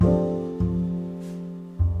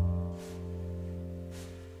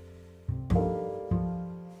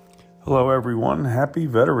Hello, everyone. Happy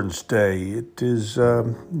Veterans Day. It is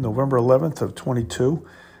November 11th of 22,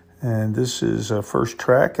 and this is First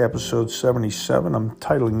Track, episode 77. I'm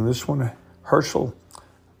titling this one, Herschel,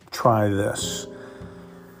 Try This.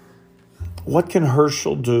 What can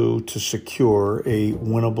Herschel do to secure a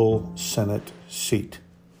winnable Senate seat?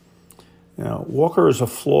 Now, Walker is a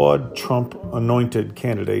flawed, Trump-anointed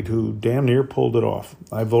candidate who damn near pulled it off.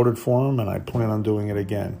 I voted for him, and I plan on doing it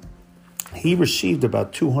again. He received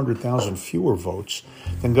about 200,000 fewer votes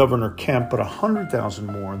than Governor Kemp, but 100,000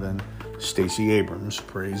 more than Stacey Abrams,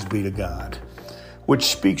 praise be to God, which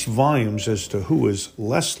speaks volumes as to who is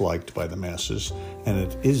less liked by the masses, and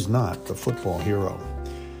it is not the football hero.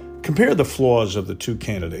 Compare the flaws of the two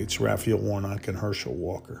candidates, Raphael Warnock and Herschel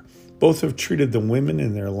Walker. Both have treated the women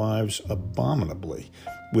in their lives abominably,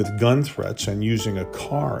 with gun threats and using a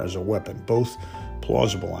car as a weapon, both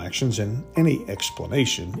plausible actions, and any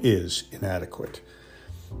explanation is inadequate.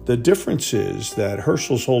 The difference is that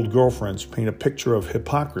Herschel's old girlfriends paint a picture of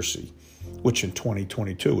hypocrisy, which in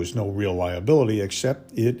 2022 is no real liability,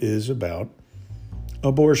 except it is about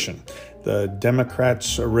abortion. The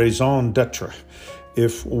Democrats' raison d'etre.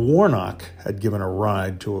 If Warnock had given a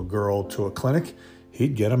ride to a girl to a clinic,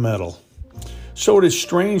 he'd get a medal. So it is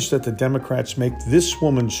strange that the Democrats make this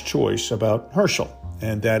woman's choice about Herschel.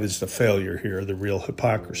 And that is the failure here, the real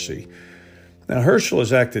hypocrisy. Now, Herschel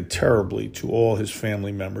has acted terribly to all his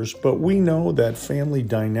family members, but we know that family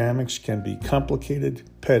dynamics can be complicated,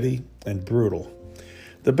 petty, and brutal.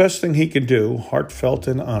 The best thing he can do, heartfelt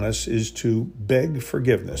and honest, is to beg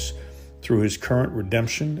forgiveness through his current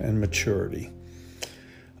redemption and maturity.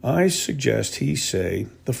 I suggest he say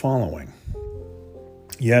the following.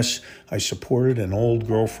 Yes, I supported an old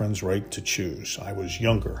girlfriend's right to choose. I was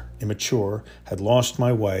younger, immature, had lost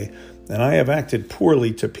my way, and I have acted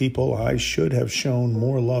poorly to people I should have shown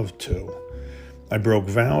more love to. I broke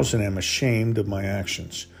vows and am ashamed of my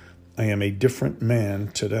actions. I am a different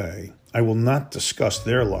man today. I will not discuss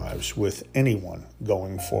their lives with anyone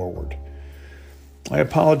going forward. I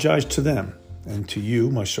apologize to them and to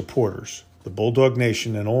you, my supporters, the Bulldog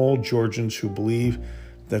Nation, and all Georgians who believe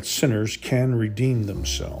that sinners can redeem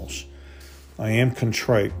themselves. I am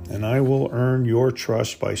contrite, and I will earn your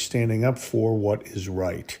trust by standing up for what is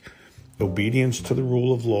right. Obedience to the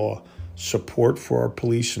rule of law, support for our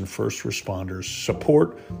police and first responders,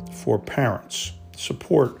 support for parents,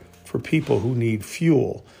 support for people who need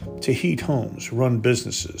fuel to heat homes, run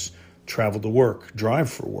businesses, travel to work, drive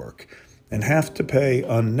for work, and have to pay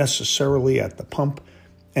unnecessarily at the pump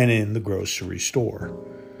and in the grocery store.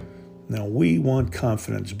 Now, we want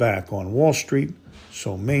confidence back on Wall Street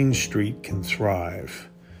so Main Street can thrive.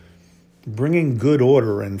 Bringing good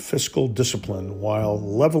order and fiscal discipline while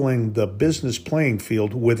leveling the business playing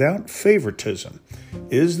field without favoritism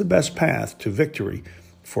is the best path to victory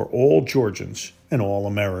for all Georgians and all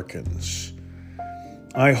Americans.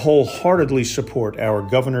 I wholeheartedly support our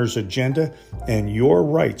governor's agenda and your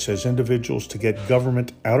rights as individuals to get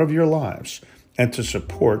government out of your lives and to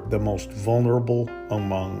support the most vulnerable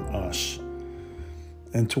among us.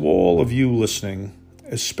 And to all of you listening,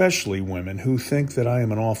 especially women who think that I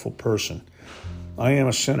am an awful person, I am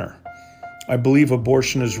a sinner. I believe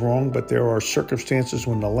abortion is wrong, but there are circumstances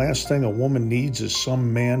when the last thing a woman needs is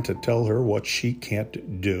some man to tell her what she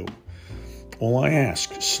can't do. All I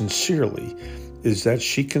ask, sincerely, is that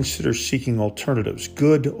she consider seeking alternatives,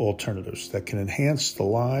 good alternatives, that can enhance the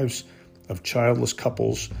lives of childless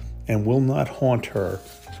couples and will not haunt her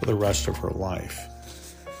for the rest of her life.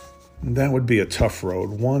 That would be a tough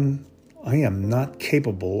road, one I am not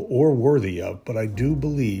capable or worthy of, but I do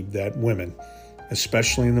believe that women,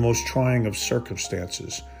 especially in the most trying of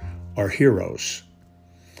circumstances, are heroes.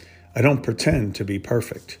 I don't pretend to be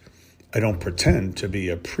perfect. I don't pretend to be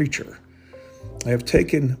a preacher. I have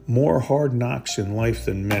taken more hard knocks in life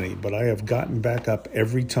than many, but I have gotten back up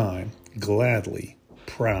every time, gladly,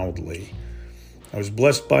 proudly. I was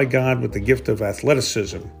blessed by God with the gift of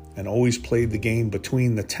athleticism and always played the game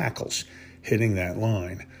between the tackles, hitting that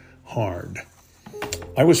line hard.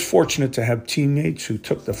 I was fortunate to have teammates who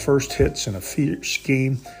took the first hits in a fierce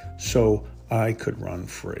game so I could run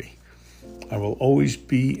free. I will always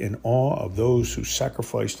be in awe of those who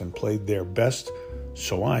sacrificed and played their best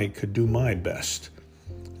so I could do my best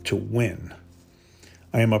to win.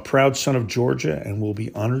 I am a proud son of Georgia and will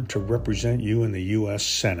be honored to represent you in the U.S.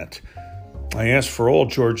 Senate. I ask for all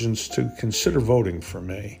Georgians to consider voting for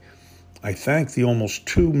me. I thank the almost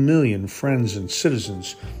 2 million friends and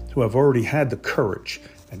citizens who have already had the courage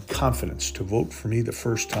and confidence to vote for me the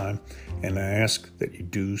first time, and I ask that you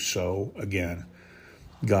do so again.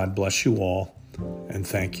 God bless you all, and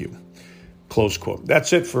thank you. Close quote.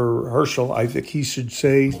 That's it for Herschel. I think he should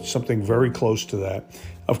say something very close to that.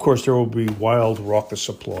 Of course, there will be wild, raucous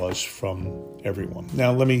applause from everyone.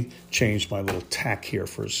 Now, let me change my little tack here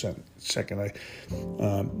for a second.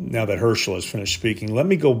 Now that Herschel has finished speaking, let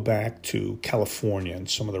me go back to California and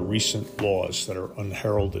some of the recent laws that are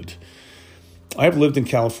unheralded. I've lived in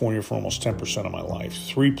California for almost 10% of my life,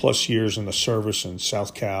 3+ years in the service in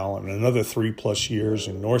South Cal and another 3+ years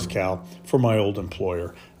in North Cal for my old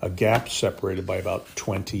employer, a gap separated by about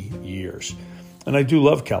 20 years. And I do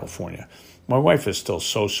love California. My wife is still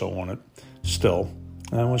so-so on it, still.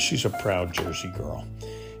 Well, she's a proud Jersey girl.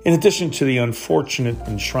 In addition to the unfortunate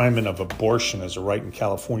enshrinement of abortion as a right in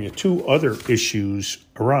California, 2 other issues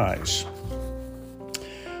arise.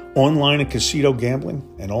 Online and casino gambling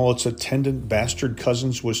and all its attendant bastard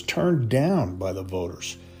cousins was turned down by the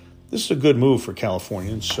voters. This is a good move for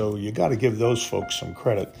Californians, so you got to give those folks some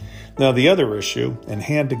credit. Now, the other issue, and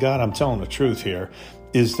hand to God, I'm telling the truth here,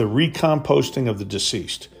 is the recomposting of the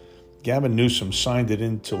deceased. Gavin Newsom signed it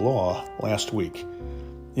into law last week.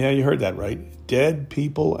 Yeah, you heard that right. Dead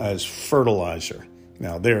people as fertilizer.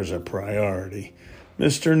 Now, there's a priority.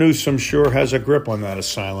 Mr. Newsom sure has a grip on that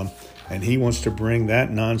asylum, and he wants to bring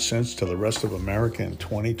that nonsense to the rest of America in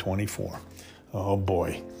 2024. Oh,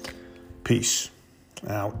 boy. Peace.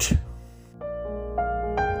 Out.